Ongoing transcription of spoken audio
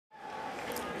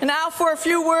And now for a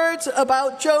few words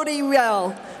about Jody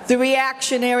Rell, the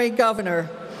reactionary governor.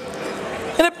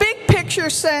 In a big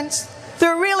picture sense,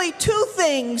 there are really two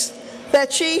things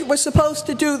that she was supposed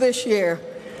to do this year: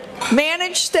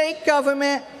 manage state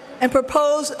government and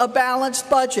propose a balanced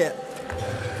budget.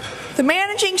 The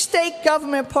managing state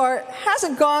government part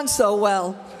hasn't gone so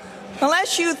well,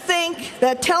 unless you think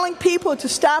that telling people to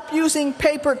stop using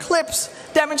paper clips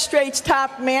demonstrates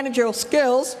top managerial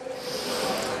skills.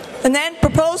 And then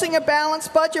proposing a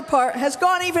balanced budget part has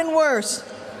gone even worse,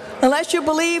 unless you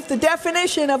believe the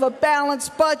definition of a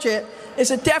balanced budget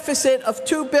is a deficit of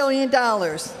 $2 billion.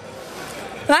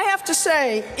 And I have to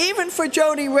say, even for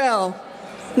Jody Rell,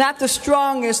 not the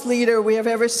strongest leader we have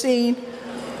ever seen,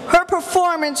 her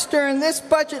performance during this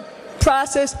budget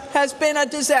process has been a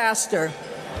disaster.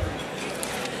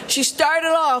 She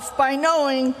started off by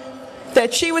knowing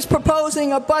that she was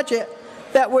proposing a budget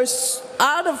that was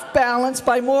out of balance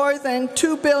by more than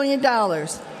 $2 billion.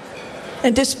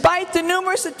 And despite the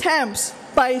numerous attempts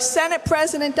by Senate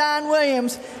President Don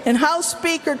Williams and House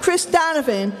Speaker Chris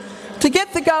Donovan to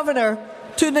get the governor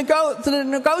to the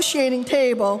negotiating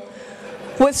table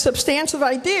with substantive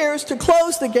ideas to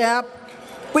close the gap,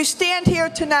 we stand here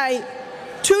tonight,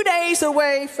 2 days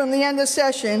away from the end of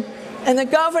session, and the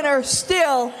governor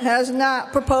still has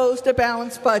not proposed a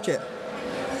balanced budget.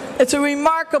 It's a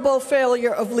remarkable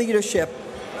failure of leadership.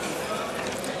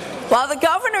 While the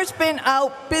governor's been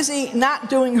out busy not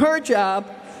doing her job,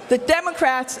 the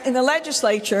Democrats in the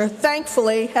legislature,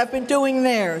 thankfully, have been doing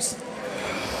theirs.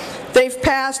 They've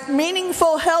passed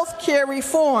meaningful health care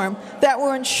reform that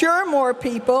will insure more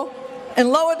people and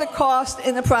lower the cost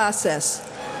in the process.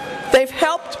 They've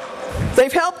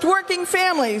helped working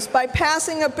families by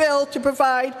passing a bill to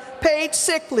provide paid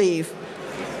sick leave.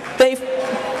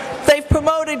 They've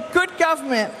promoted good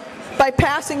government by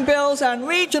passing bills on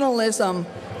regionalism,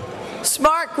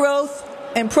 smart growth,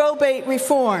 and probate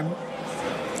reform.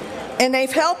 And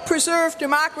they've helped preserve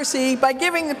democracy by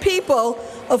giving the people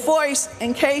a voice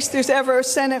in case there's ever a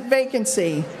Senate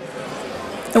vacancy.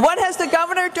 And what has the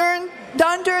governor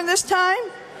done during this time?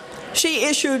 She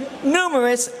issued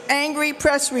numerous angry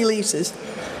press releases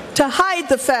to hide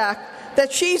the fact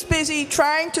that she's busy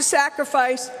trying to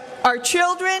sacrifice our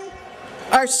children,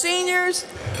 our seniors,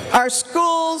 our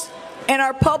schools, and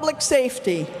our public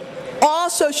safety, all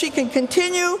so she can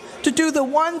continue to do the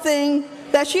one thing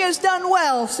that she has done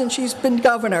well since she's been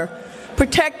governor,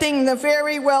 protecting the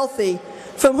very wealthy,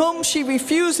 from whom she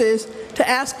refuses to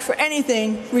ask for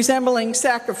anything resembling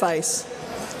sacrifice.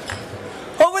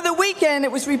 Over the weekend,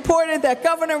 it was reported that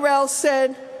Governor Rell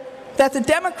said that the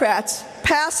Democrats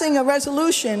passing a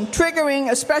resolution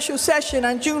triggering a special session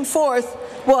on June 4th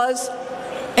was,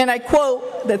 and I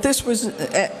quote, that this was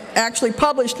actually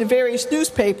published in various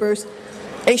newspapers,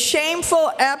 a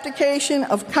shameful abdication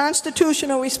of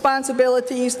constitutional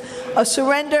responsibilities, a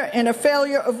surrender and a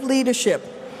failure of leadership.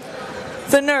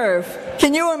 The nerve.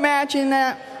 Can you imagine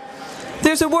that?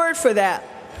 There's a word for that.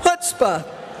 Chutzpah.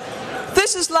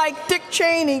 This is like Dick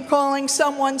Cheney calling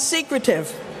someone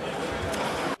secretive.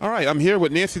 All right, I'm here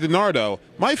with Nancy DiNardo.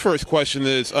 My first question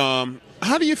is,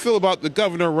 how do you feel about the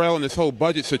Governor Rell and this whole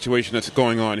budget situation that's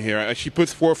going on here? She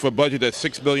puts forth a budget that's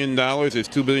 $6 billion, is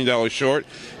 $2 billion short,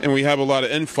 and we have a lot of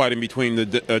infighting between the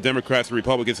Democrats and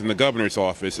Republicans in the governor's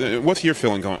office. What's your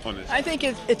feeling on this? I think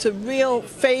it's a real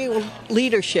failed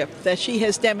leadership that she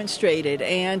has demonstrated,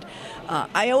 and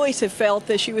I always have felt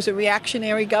that she was a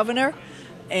reactionary governor,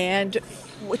 and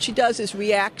what she does is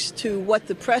reacts to what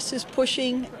the press is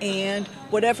pushing and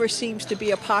whatever seems to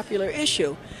be a popular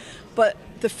issue. But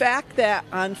the fact that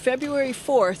on February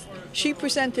 4th, she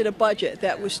presented a budget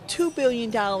that was $2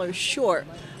 billion short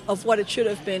of what it should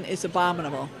have been is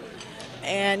abominable.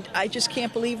 And I just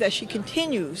can't believe that she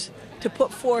continues to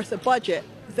put forth a budget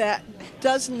that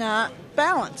does not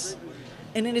balance.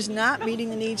 And it is not meeting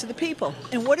the needs of the people.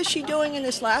 And what is she doing in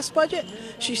this last budget?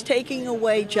 She's taking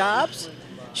away jobs.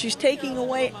 She's taking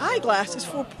away eyeglasses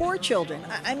for poor children.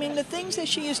 I mean, the things that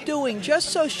she is doing just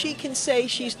so she can say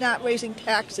she's not raising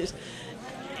taxes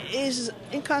is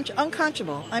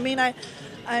unconscionable. I mean,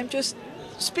 I'm just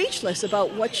speechless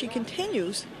about what she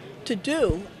continues to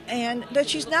do, and that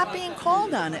she's not being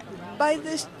called on it by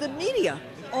the media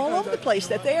all over the place,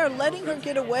 that they are letting her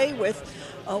get away with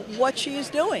what she is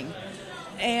doing.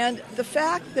 And the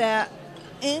fact that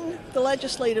in the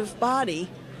legislative body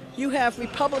you have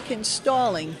Republicans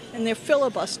stalling and they're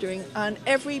filibustering on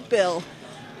every bill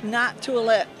not to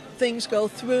let things go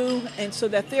through and so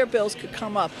that their bills could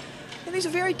come up. And these are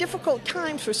very difficult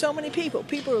times for so many people.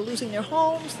 People are losing their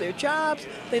homes, their jobs,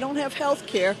 they don't have health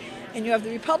care, and you have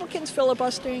the Republicans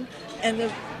filibustering and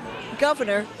the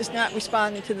governor is not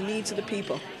responding to the needs of the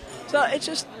people. So it's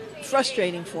just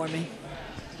frustrating for me.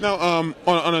 Now,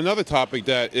 on another topic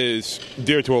that is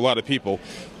dear to a lot of people,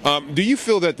 do you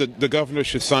feel that the governor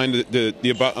should sign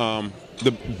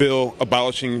the bill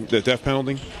abolishing the death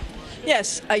penalty?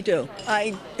 Yes, I do.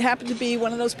 I happen to be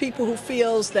one of those people who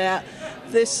feels that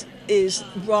this is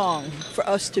wrong for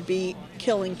us to be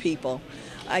killing people.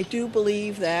 I do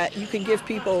believe that you can give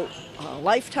people a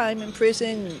lifetime in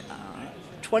prison,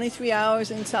 23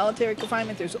 hours in solitary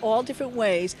confinement. There's all different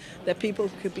ways that people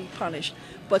could be punished.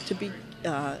 But to be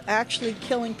actually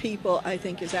killing people, I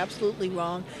think, is absolutely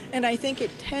wrong. And I think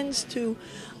it tends to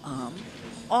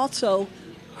also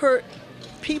hurt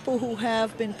people who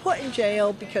have been put in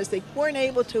jail because they weren't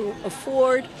able to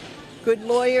afford good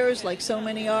lawyers, like so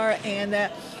many are, and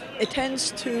that it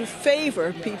tends to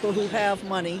favor people who have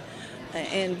money.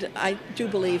 And I do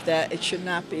believe that it should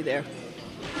not be there.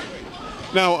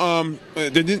 Now,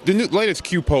 the latest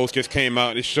Q post just came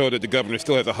out. It showed that the governor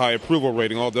still has a high approval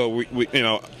rating, although we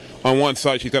on one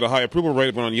side she's got a high approval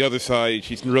rating, but on the other side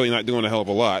she's really not doing a hell of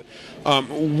a lot.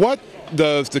 What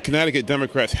does the Connecticut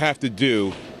Democrats have to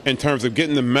do in terms of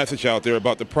getting the message out there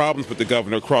about the problems with the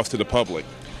governor across to the public?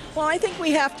 Well, I think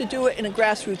we have to do it in a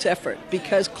grassroots effort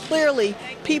because clearly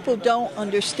people don't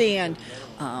understand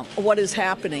what is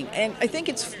happening. And I think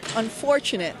it's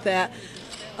unfortunate that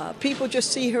people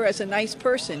just see her as a nice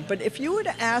person. But if you were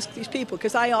to ask these people,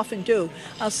 because I often do,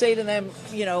 I'll say to them,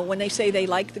 when they say they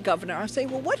like the governor, I'll say,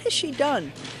 well, what has she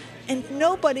done? And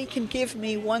nobody can give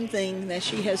me one thing that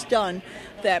she has done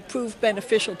that proved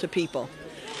beneficial to people.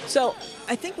 So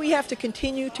I think we have to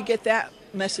continue to get that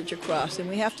message across, and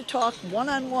we have to talk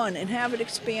one-on-one and have it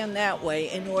expand that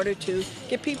way in order to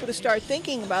get people to start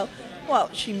thinking about, well,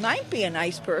 she might be a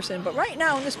nice person, but right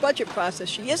now in this budget process,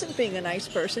 she isn't being a nice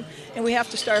person, and we have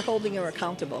to start holding her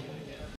accountable.